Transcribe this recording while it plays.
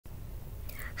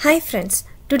Hi friends,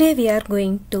 today we are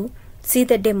going to see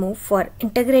the demo for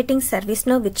integrating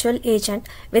Servicenow virtual agent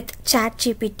with Chat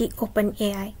GPT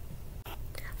OpenAI.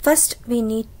 First, we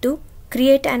need to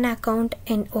create an account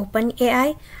in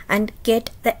OpenAI and get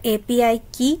the API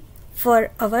key for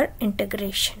our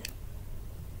integration.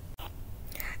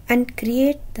 And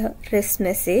create the REST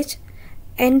message.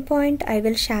 Endpoint, I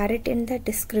will share it in the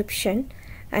description,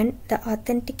 and the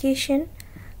authentication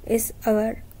is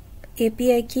our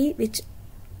API key which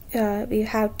we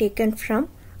have taken from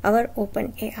our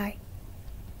OpenAI.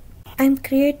 I'm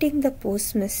creating the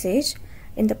post message.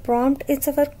 In the prompt it's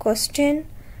our question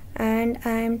and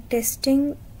I'm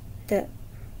testing the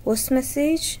post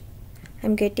message.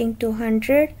 I'm getting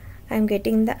 200. I'm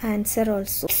getting the answer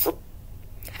also.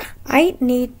 I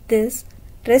need this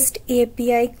REST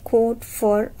API code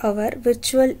for our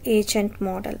virtual agent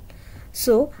model.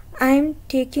 So I'm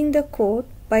taking the code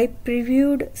by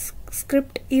previewed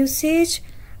script usage,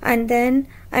 and then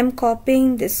I'm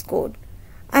copying this code.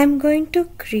 I'm going to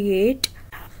create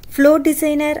flow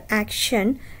designer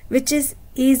action which is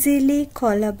easily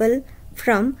callable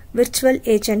from virtual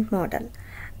agent model.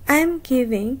 I'm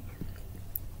giving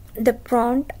the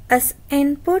prompt as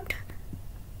input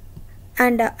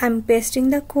and I'm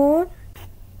pasting the code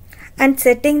and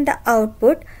setting the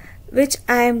output which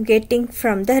I am getting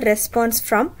from the response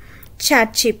from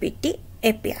ChatGPT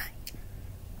API.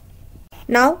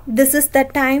 Now this is the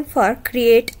time for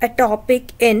create a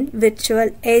topic in virtual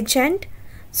agent.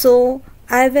 So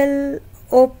I will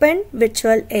open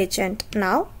virtual agent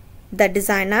now, the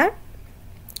designer,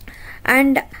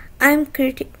 and I'm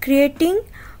creating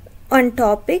one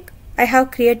topic. I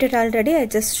have created already. I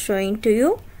just showing to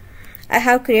you. I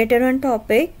have created one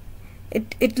topic.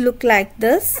 It look like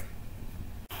this.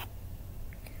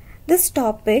 This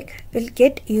topic will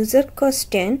get user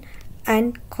question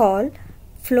and call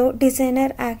flow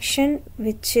designer action,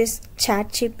 which is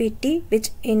ChatGPT,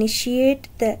 which initiate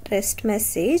the REST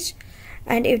message,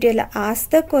 and it will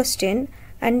ask the question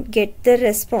and get the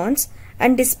response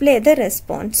and display the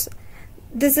response.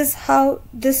 This is how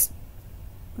this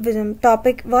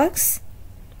topic works.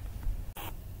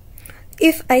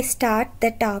 If I start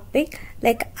the topic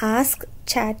like ask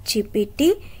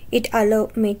ChatGPT, it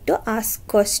allow me to ask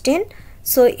question.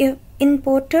 So if in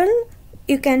portal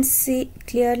you can see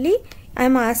clearly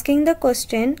I'm asking the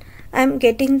question, I'm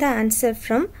getting the answer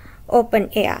from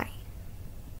OpenAI.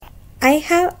 I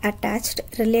have attached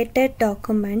related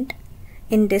document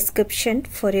in description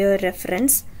for your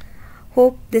reference.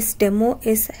 Hope this demo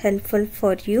is helpful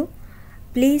for you.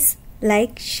 Please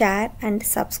like, share and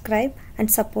subscribe and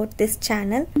support this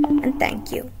channel, and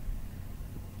thank you.